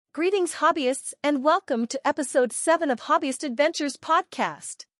Greetings, hobbyists, and welcome to episode 7 of Hobbyist Adventures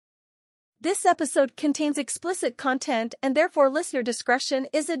podcast. This episode contains explicit content and therefore listener discretion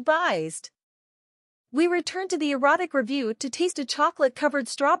is advised. We return to the erotic review to taste a chocolate-covered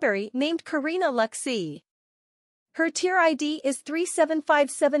strawberry named Karina Luxie. Her tier ID is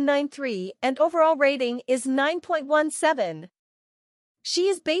 375793 and overall rating is 9.17. She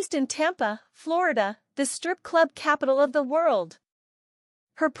is based in Tampa, Florida, the strip club capital of the world.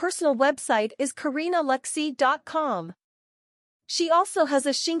 Her personal website is karinaluxie.com. She also has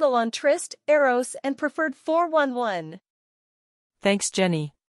a shingle on Trist, Eros, and Preferred 411. Thanks,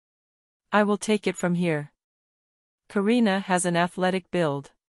 Jenny. I will take it from here. Karina has an athletic build.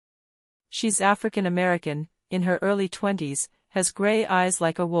 She's African American, in her early 20s, has gray eyes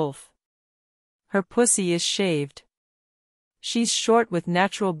like a wolf. Her pussy is shaved. She's short with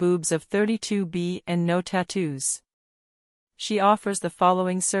natural boobs of 32B and no tattoos. She offers the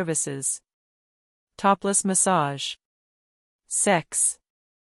following services: topless massage, sex,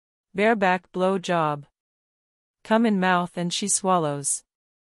 bareback blow job, cum in mouth and she swallows,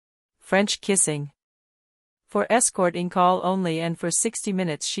 French kissing. For escorting call only and for 60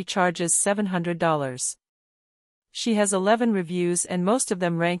 minutes she charges $700. She has 11 reviews and most of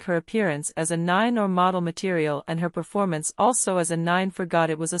them rank her appearance as a 9 or model material and her performance also as a 9. Forgot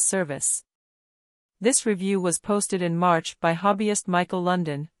it was a service. This review was posted in March by Hobbyist Michael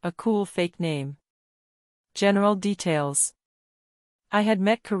London, a cool fake name. General details. I had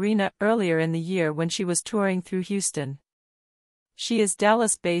met Karina earlier in the year when she was touring through Houston. She is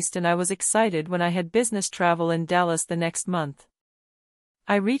Dallas-based and I was excited when I had business travel in Dallas the next month.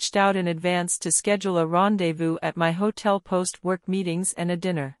 I reached out in advance to schedule a rendezvous at my hotel post-work meetings and a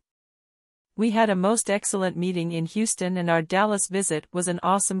dinner. We had a most excellent meeting in Houston and our Dallas visit was an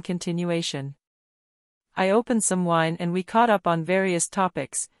awesome continuation. I opened some wine and we caught up on various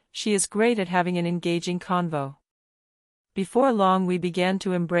topics. She is great at having an engaging convo. Before long we began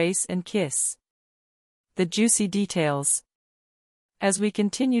to embrace and kiss. The juicy details. As we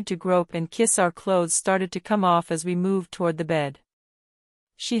continued to grope and kiss, our clothes started to come off as we moved toward the bed.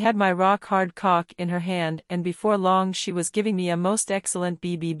 She had my rock-hard cock in her hand and before long she was giving me a most excellent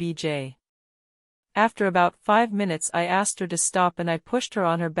BBBJ. After about 5 minutes I asked her to stop and I pushed her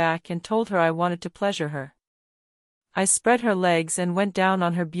on her back and told her I wanted to pleasure her. I spread her legs and went down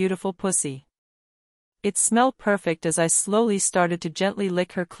on her beautiful pussy. It smelled perfect as I slowly started to gently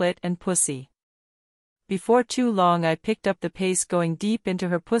lick her clit and pussy. Before too long I picked up the pace, going deep into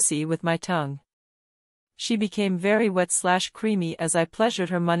her pussy with my tongue. She became very wet/creamy as I pleasured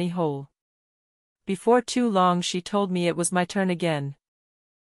her money hole. Before too long she told me it was my turn again.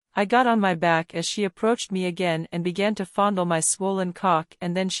 I got on my back as she approached me again and began to fondle my swollen cock,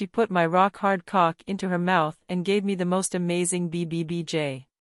 and then she put my rock-hard cock into her mouth and gave me the most amazing BBBJ.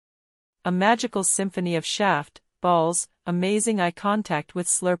 A magical symphony of shaft, balls, amazing eye contact with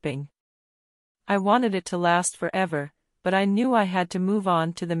slurping. I wanted it to last forever, but I knew I had to move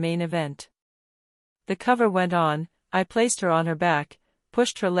on to the main event. The cover went on, I placed her on her back,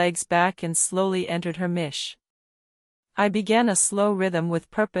 pushed her legs back and slowly entered her mish. I began a slow rhythm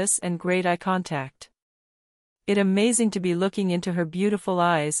with purpose and great eye contact. It amazing to be looking into her beautiful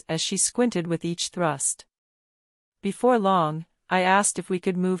eyes as she squinted with each thrust. Before long, I asked if we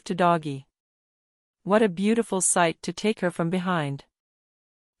could move to doggy. What a beautiful sight to take her from behind.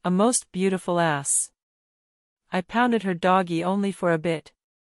 A most beautiful ass. I pounded her doggy only for a bit.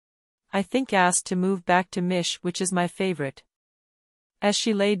 I think asked to move back to mish, which is my favorite. As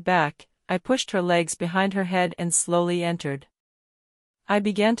she laid back, I pushed her legs behind her head and slowly entered. I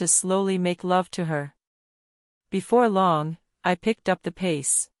began to slowly make love to her. Before long, I picked up the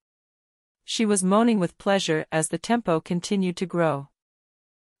pace. She was moaning with pleasure as the tempo continued to grow.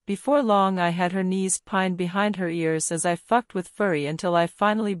 Before long I had her knees pinned behind her ears as I fucked with fury until I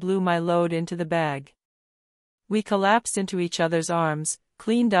finally blew my load into the bag. We collapsed into each other's arms,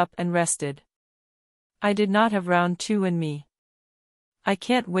 cleaned up and rested. I did not have round 2 in me. I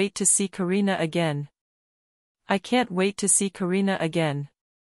can't wait to see Karina again. I can't wait to see Karina again.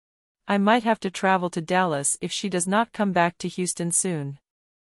 I might have to travel to Dallas if she does not come back to Houston soon.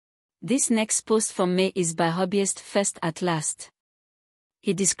 This next post from May is by Hobbyist First at Last.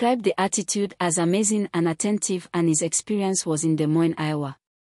 He described the attitude as amazing and attentive and his experience was in Des Moines, Iowa.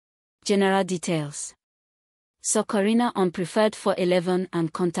 General details. Saw Karina on Preferred 411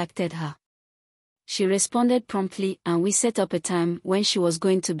 and contacted her. She responded promptly and we set up a time when she was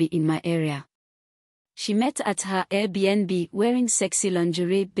going to be in my area. She met at her Airbnb wearing sexy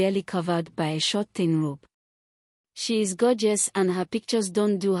lingerie barely covered by a short thin robe. She is gorgeous and her pictures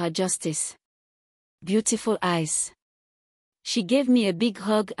don't do her justice. Beautiful eyes. She gave me a big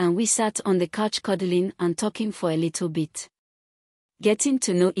hug and we sat on the couch cuddling and talking for a little bit. Getting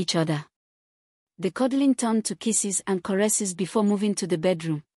to know each other. The cuddling turned to kisses and caresses before moving to the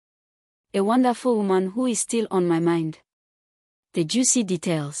bedroom. A wonderful woman who is still on my mind. The juicy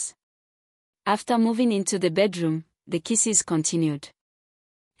details. After moving into the bedroom, the kisses continued.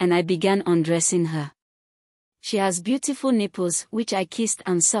 And I began undressing her. She has beautiful nipples which I kissed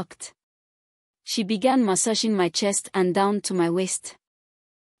and sucked. She began massaging my chest and down to my waist.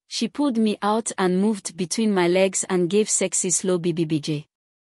 She pulled me out and moved between my legs and gave sexy slow BBBJ.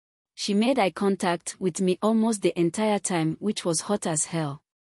 She made eye contact with me almost the entire time, which was hot as hell.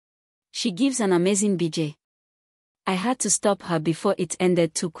 She gives an amazing BJ. I had to stop her before it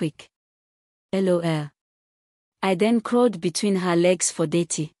ended too quick. LOL. I then crawled between her legs for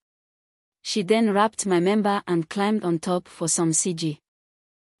dainty. She then wrapped my member and climbed on top for some CG.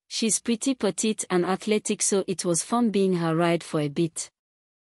 She's pretty petite and athletic, so it was fun being her ride for a bit.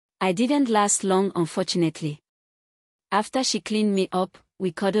 I didn't last long, unfortunately. After she cleaned me up,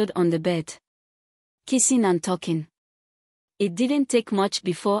 we cuddled on the bed. Kissing and talking. It didn't take much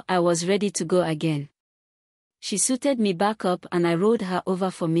before I was ready to go again. She suited me back up and I rolled her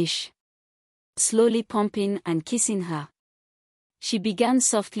over for Mish. Slowly pumping and kissing her. She began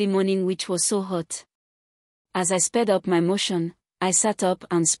softly moaning, which was so hot. As I sped up my motion, I sat up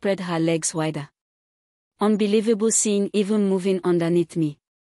and spread her legs wider. Unbelievable seeing even moving underneath me.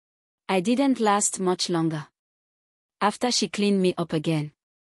 I didn't last much longer. After she cleaned me up again.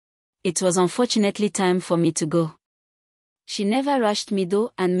 It was unfortunately time for me to go. She never rushed me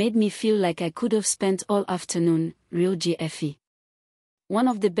though and made me feel like I could have spent all afternoon, real GFE. One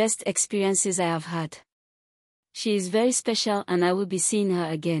of the best experiences I have had. She is very special and I will be seeing her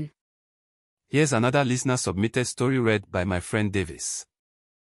again. Here's another listener submitted story read by my friend Davis.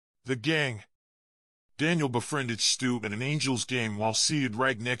 The gang. Daniel befriended Stu at an Angels game while seated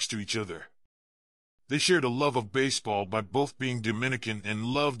right next to each other. They shared a love of baseball by both being Dominican and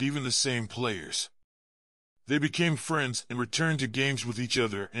loved even the same players. They became friends and returned to games with each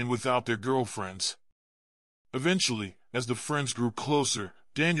other and without their girlfriends. Eventually, as the friends grew closer,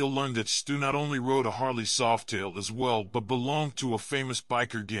 Daniel learned that Stu not only rode a Harley Softail as well but belonged to a famous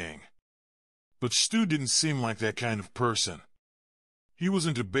biker gang. But Stu didn't seem like that kind of person. He was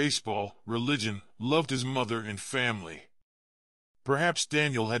into baseball, religion, loved his mother and family. Perhaps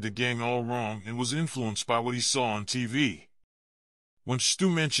Daniel had the gang all wrong and was influenced by what he saw on TV. When Stu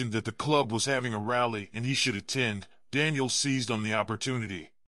mentioned that the club was having a rally and he should attend, Daniel seized on the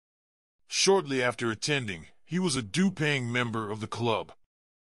opportunity. Shortly after attending, he was a due-paying member of the club.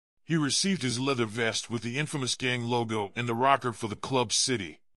 He received his leather vest with the infamous gang logo and the rocker for the club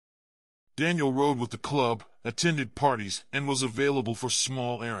city. Daniel rode with the club, attended parties, and was available for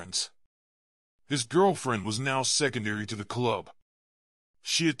small errands. His girlfriend was now secondary to the club.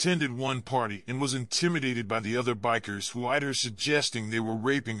 She attended one party and was intimidated by the other bikers who eyed her, suggesting they were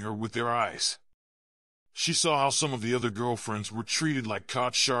raping her with their eyes. She saw how some of the other girlfriends were treated like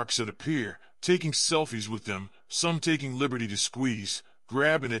caught sharks at a pier, taking selfies with them, some taking liberty to squeeze,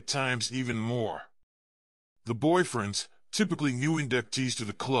 grab, and at times even more. The boyfriends, typically new inductees to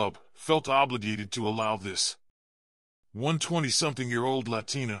the club, felt obligated to allow this. One 20-something-year-old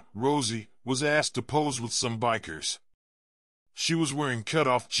Latina, Rosie, was asked to pose with some bikers. She was wearing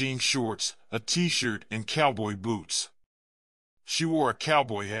cut-off jean shorts, a t-shirt, and cowboy boots. She wore a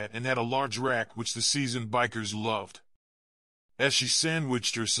cowboy hat and had a large rack which the seasoned bikers loved. As she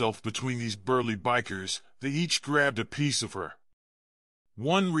sandwiched herself between these burly bikers, they each grabbed a piece of her.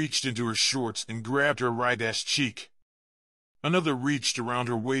 One reached into her shorts and grabbed her right ass cheek. Another reached around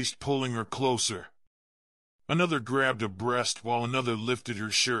her waist, pulling her closer. Another grabbed a breast while another lifted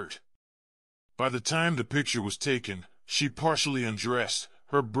her shirt. By the time the picture was taken, she partially undressed,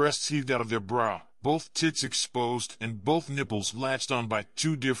 her breasts heaved out of their bra, both tits exposed and both nipples latched on by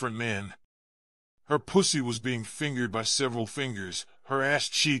two different men. Her pussy was being fingered by several fingers, her ass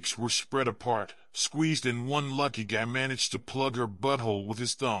cheeks were spread apart, squeezed, and one lucky guy managed to plug her butthole with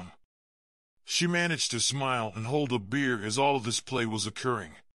his thumb. She managed to smile and hold a beer as all of this play was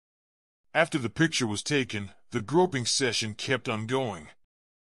occurring. After the picture was taken, the groping session kept on going.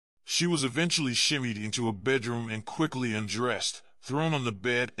 She was eventually shimmied into a bedroom and quickly undressed, thrown on the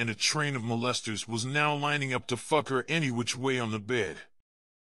bed, and a train of molesters was now lining up to fuck her any which way on the bed.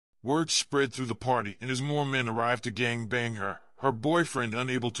 Word spread through the party, and as more men arrived to gang-bang her, her boyfriend,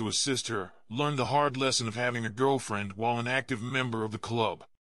 unable to assist her, learned the hard lesson of having a girlfriend while an active member of the club.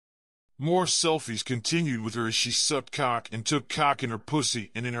 More selfies continued with her as she sucked cock and took cock in her pussy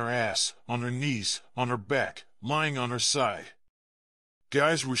and in her ass, on her knees, on her back, lying on her side.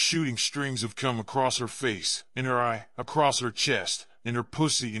 Guys were shooting strings of cum across her face, in her eye, across her chest, in her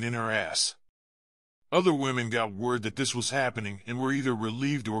pussy and in her ass. Other women got word that this was happening and were either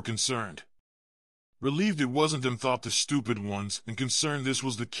relieved or concerned. Relieved it wasn't them, thought the stupid ones, and concerned this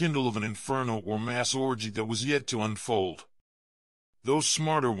was the kindle of an inferno or mass orgy that was yet to unfold. Those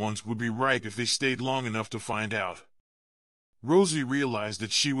smarter ones would be right if they stayed long enough to find out. Rosie realized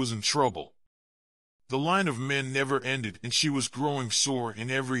that she was in trouble. The line of men never ended and she was growing sore in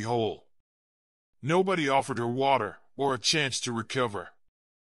every hole. Nobody offered her water or a chance to recover.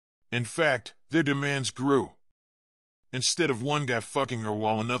 In fact, their demands grew. Instead of one guy fucking her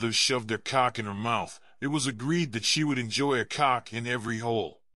while another shoved their cock in her mouth, it was agreed that she would enjoy a cock in every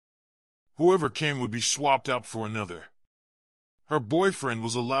hole. Whoever came would be swapped out for another. Her boyfriend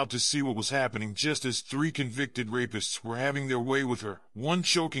was allowed to see what was happening just as 3 convicted rapists were having their way with her, one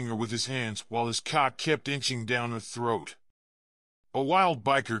choking her with his hands while his cock kept inching down her throat. A wild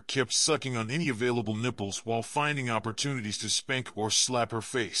biker kept sucking on any available nipples while finding opportunities to spank or slap her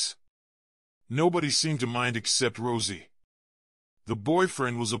face. Nobody seemed to mind except Rosie. The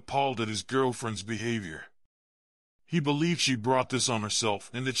boyfriend was appalled at his girlfriend's behavior. He believed she brought this on herself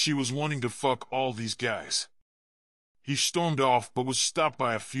and that she was wanting to fuck all these guys. He stormed off but was stopped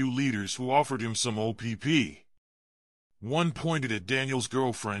by a few leaders who offered him some OPP. One pointed at Daniel's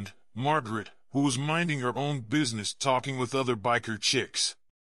girlfriend, Margaret, who was minding her own business talking with other biker chicks.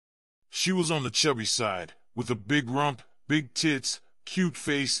 She was on the chubby side, with a big rump, big tits, cute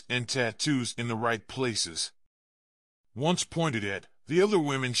face, and tattoos in the right places. Once pointed at, the other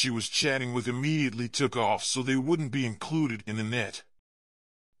women she was chatting with immediately took off so they wouldn't be included in the net.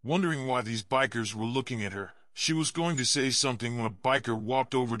 Wondering why these bikers were looking at her, she was going to say something when a biker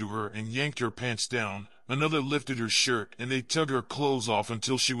walked over to her and yanked her pants down, another lifted her shirt and they tugged her clothes off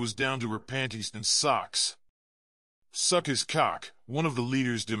until she was down to her panties and socks. "Suck his cock," one of the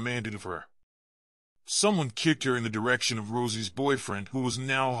leaders demanded of her. Someone kicked her in the direction of Rosie's boyfriend, who was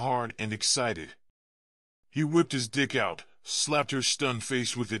now hard and excited. He whipped his dick out, slapped her stunned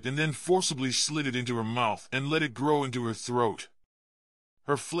face with it and then forcibly slid it into her mouth and let it grow into her throat.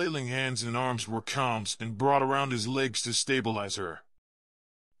 Her flailing hands and arms were calms and brought around his legs to stabilize her.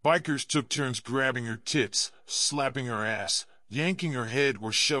 Bikers took turns grabbing her tits, slapping her ass, yanking her head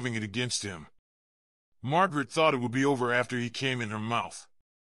or shoving it against him. Margaret thought it would be over after he came in her mouth.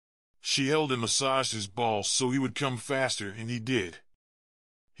 She held and massaged his balls so he would come faster, and he did.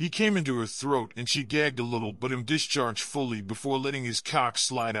 He came into her throat and she gagged a little but him discharged fully before letting his cock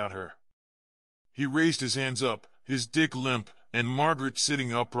slide out her. He raised his hands up, his dick limp, and Margaret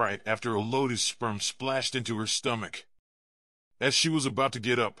sitting upright after a load of sperm splashed into her stomach. As she was about to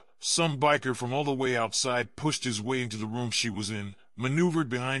get up, some biker from all the way outside pushed his way into the room she was in, maneuvered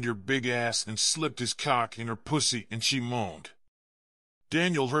behind her big ass and slipped his cock in her pussy, and she moaned.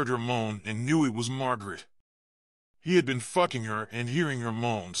 Daniel heard her moan and knew it was Margaret. He had been fucking her and hearing her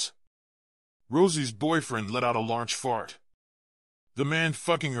moans. Rosie's boyfriend let out a large fart. The man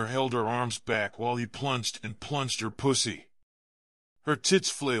fucking her held her arms back while he plunged her pussy. Her tits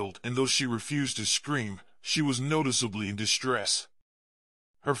flailed, and though she refused to scream, she was noticeably in distress.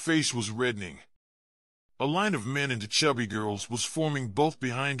 Her face was reddening. A line of men and chubby girls was forming both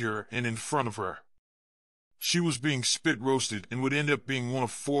behind her and in front of her. She was being spit roasted and would end up being one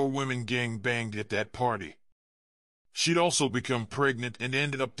of 4 women gang banged at that party. She'd also become pregnant and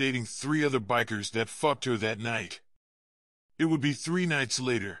ended up dating 3 other bikers that fucked her that night. It would be 3 nights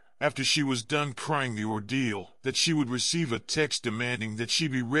later, after she was done crying the ordeal, that she would receive a text demanding that she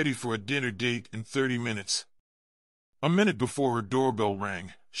be ready for a dinner date in 30 minutes. A minute before her doorbell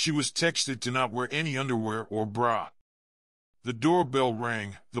rang, she was texted to not wear any underwear or bra. The doorbell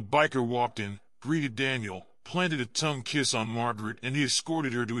rang, the biker walked in, greeted Daniel, planted a tongue kiss on Margaret, and he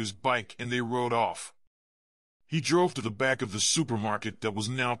escorted her to his bike and they rode off. He drove to the back of the supermarket that was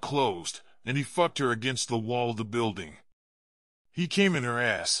now closed, and he fucked her against the wall of the building. He came in her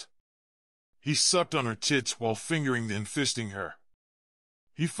ass. He sucked on her tits while fingering and fisting her.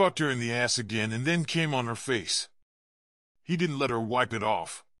 He fucked her in the ass again and then came on her face. He didn't let her wipe it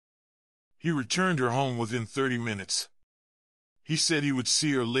off. He returned her home within 30 minutes. He said he would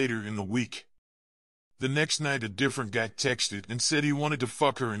see her later in the week. The next night a different guy texted and said he wanted to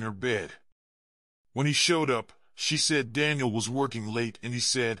fuck her in her bed. When he showed up, she said Daniel was working late and he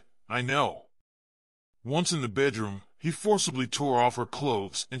said, "I know." Once in the bedroom, he forcibly tore off her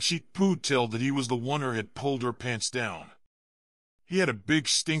clothes and she could tell that he was the one who had pulled her pants down. He had a big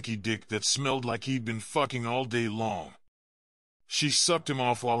stinky dick that smelled like he'd been fucking all day long. She sucked him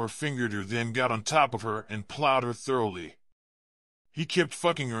off while her fingered her, then got on top of her and plowed her thoroughly. He kept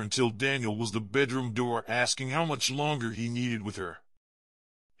fucking her until Daniel was the bedroom door asking how much longer he needed with her.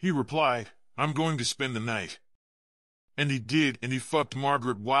 He replied, "I'm going to spend the night." And he did, and he fucked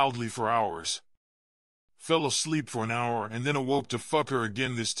Margaret wildly for hours. Fell asleep for an hour and then awoke to fuck her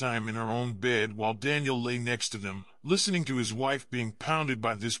again, this time in her own bed while Daniel lay next to them, listening to his wife being pounded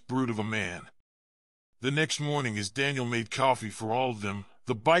by this brute of a man. The next morning, as Daniel made coffee for all of them,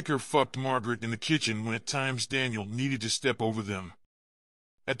 the biker fucked Margaret in the kitchen when at times Daniel needed to step over them.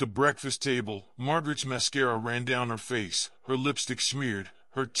 At the breakfast table, Margaret's mascara ran down her face, her lipstick smeared,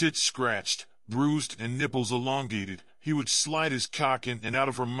 her tits scratched, bruised, and nipples elongated. He would slide his cock in and out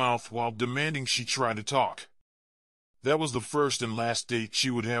of her mouth while demanding she try to talk. That was the first and last date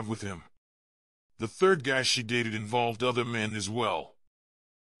she would have with him. The third guy she dated involved other men as well.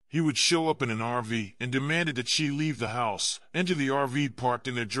 He would show up in an RV and demanded that she leave the house, enter the RV parked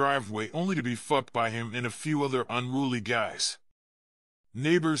in their driveway, only to be fucked by him and a few other unruly guys.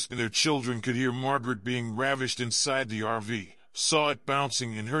 Neighbors and their children could hear Margaret being ravished inside the RV, saw it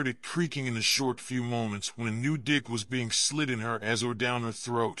bouncing, and heard it creaking in the short few moments when a new dick was being slid in her as or down her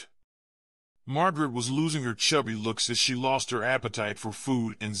throat. Margaret was losing her chubby looks as she lost her appetite for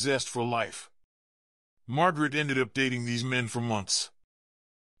food and zest for life. Margaret ended up dating these men for months.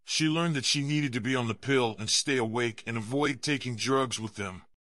 She learned that she needed to be on the pill and stay awake and avoid taking drugs with them.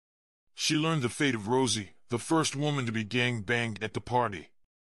 She learned the fate of Rosie, the first woman to be gang-banged at the party.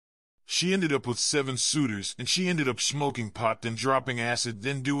 She ended up with 7 suitors, and she ended up smoking pot, then dropping acid,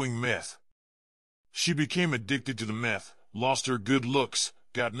 then doing meth. She became addicted to the meth, lost her good looks,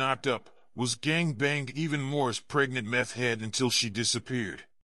 got knocked up, was gang-banged even more as pregnant meth head until she disappeared.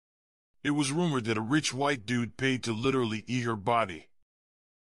 It was rumored that a rich white dude paid to literally eat her body.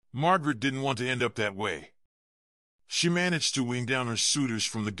 Margaret didn't want to end up that way. She managed to wean down her suitors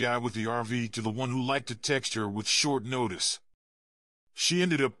from the guy with the RV to the one who liked to text her with short notice. She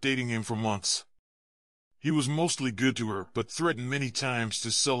ended up dating him for months. He was mostly good to her, but threatened many times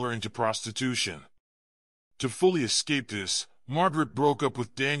to sell her into prostitution. To fully escape this, Margaret broke up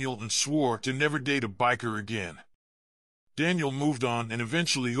with Daniel and swore to never date a biker again. Daniel moved on and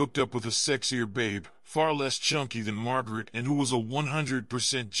eventually hooked up with a sexier babe, far less chunky than Margaret and who was a 100%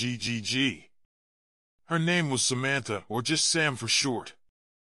 GGG. Her name was Samantha, or just Sam for short.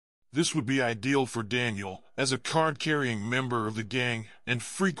 This would be ideal for Daniel, as a card-carrying member of the gang and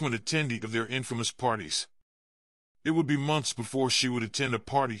frequent attendee of their infamous parties. It would be months before she would attend a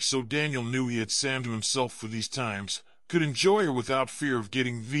party, so Daniel knew he had Sam to himself for these times, could enjoy her without fear of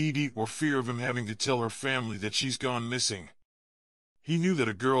getting VD or fear of him having to tell her family that she's gone missing. He knew that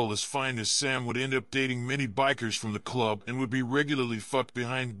a girl as fine as Sam would end up dating many bikers from the club and would be regularly fucked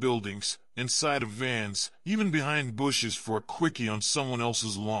behind buildings, inside of vans, even behind bushes for a quickie on someone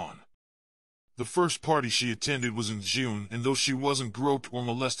else's lawn. The first party she attended was in June, and though she wasn't groped or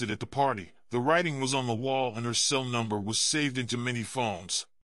molested at the party, the writing was on the wall and her cell number was saved into many phones.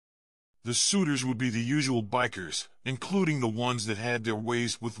 The suitors would be the usual bikers, including the ones that had their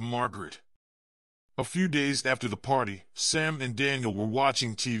ways with Margaret. A few days after the party, Sam and Daniel were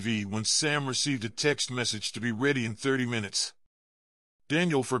watching TV when Sam received a text message to be ready in 30 minutes.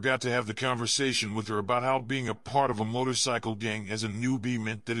 Daniel forgot to have the conversation with her about how being a part of a motorcycle gang as a newbie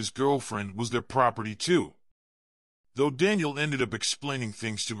meant that his girlfriend was their property too. Though Daniel ended up explaining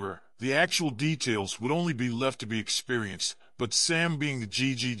things to her, the actual details would only be left to be experienced, but Sam, being the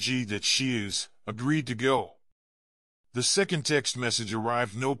GGG that she is, agreed to go. The second text message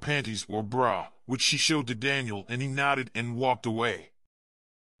arrived, no panties or bra, which she showed to Daniel, and he nodded and walked away.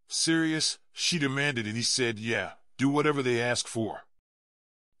 Serious? She demanded, and he said, yeah, do whatever they ask for.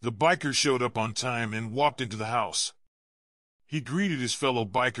 The biker showed up on time and walked into the house. He greeted his fellow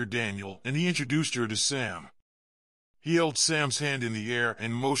biker Daniel, and he introduced her to Sam. He held Sam's hand in the air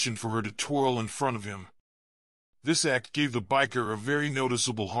and motioned for her to twirl in front of him. This act gave the biker a very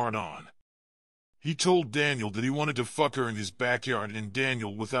noticeable hard-on. He told Daniel that he wanted to fuck her in his backyard, and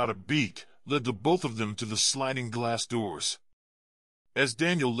Daniel, without a beat, led the both of them to the sliding glass doors. As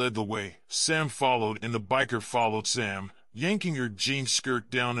Daniel led the way, Sam followed, and the biker followed Sam, yanking her jean skirt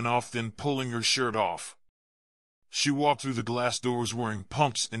down and off, then pulling her shirt off. She walked through the glass doors wearing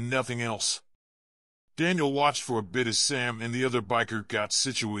pumps and nothing else. Daniel watched for a bit as Sam and the other biker got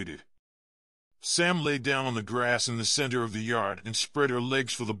situated. Sam lay down on the grass in the center of the yard and spread her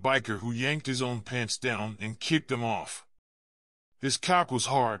legs for the biker, who yanked his own pants down and kicked them off. His cock was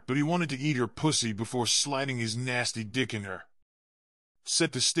hard, but he wanted to eat her pussy before sliding his nasty dick in her.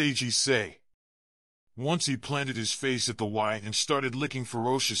 Set the stage, he say. Once he planted his face at the Y and started licking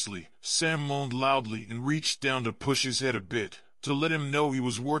ferociously, Sam moaned loudly and reached down to push his head a bit, to let him know he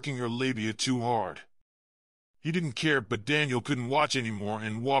was working her labia too hard. He didn't care, but Daniel couldn't watch anymore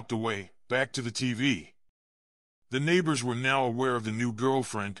and walked away, back to the TV. The neighbors were now aware of the new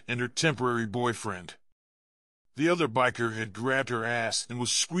girlfriend and her temporary boyfriend. The other biker had grabbed her ass and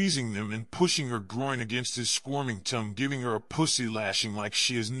was squeezing them and pushing her groin against his squirming tongue, giving her a pussy lashing like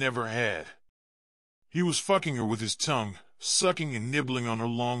she has never had. He was fucking her with his tongue, sucking and nibbling on her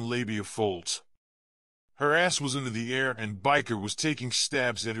long labia folds. Her ass was into the air and biker was taking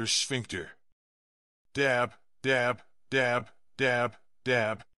stabs at her sphincter. Dab, dab, dab, dab,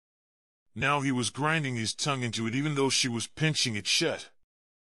 dab. Now he was grinding his tongue into it even though she was pinching it shut.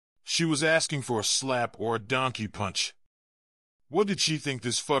 She was asking for a slap or a donkey punch. What did she think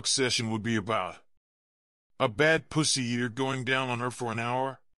this fuck session would be about? A bad pussy eater going down on her for an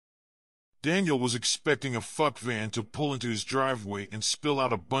hour? Daniel was expecting a fuck van to pull into his driveway and spill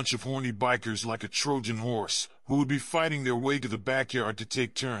out a bunch of horny bikers like a Trojan horse, who would be fighting their way to the backyard to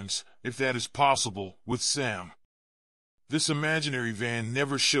take turns, if that is possible, with Sam. This imaginary van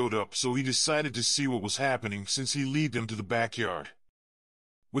never showed up, so he decided to see what was happening since he lead them to the backyard.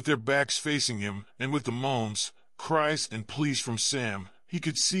 With their backs facing him, and with the moans, cries, and pleas from Sam, he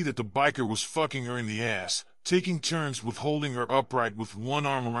could see that the biker was fucking her in the ass, taking turns with holding her upright with one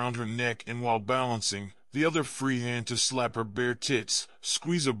arm around her neck and while balancing, the other free hand to slap her bare tits,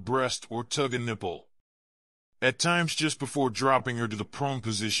 squeeze a breast, or tug a nipple. At times just before dropping her to the prone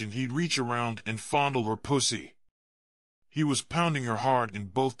position, he'd reach around and fondle her pussy. He was pounding her hard in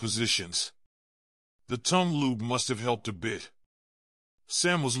both positions. The tongue lube must have helped a bit.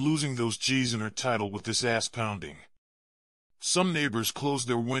 Sam was losing those G's in her title with this ass pounding. Some neighbors closed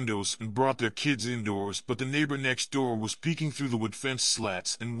their windows and brought their kids indoors, but the neighbor next door was peeking through the wood fence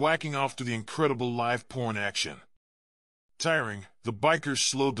slats and whacking off to the incredible live porn action. Tiring, the biker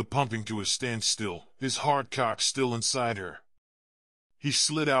slowed the pumping to a standstill, his hard cock still inside her. He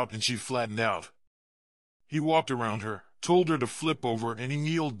slid out and she flattened out. He walked around her, told her to flip over, and he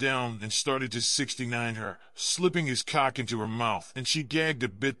kneeled down and started to 69 her, slipping his cock into her mouth, and she gagged a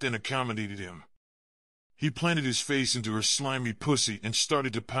bit then accommodated him. He planted his face into her slimy pussy and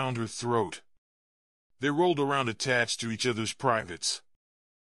started to pound her throat. They rolled around attached to each other's privates.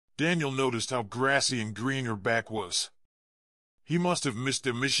 Daniel noticed how grassy and green her back was. He must have missed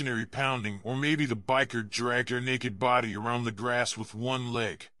their missionary pounding, or maybe the biker dragged her naked body around the grass with one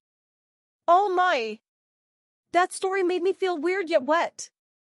leg. Oh my! That story made me feel weird yet wet.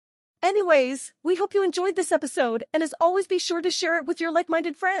 Anyways, we hope you enjoyed this episode, and as always be sure to share it with your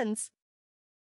like-minded friends.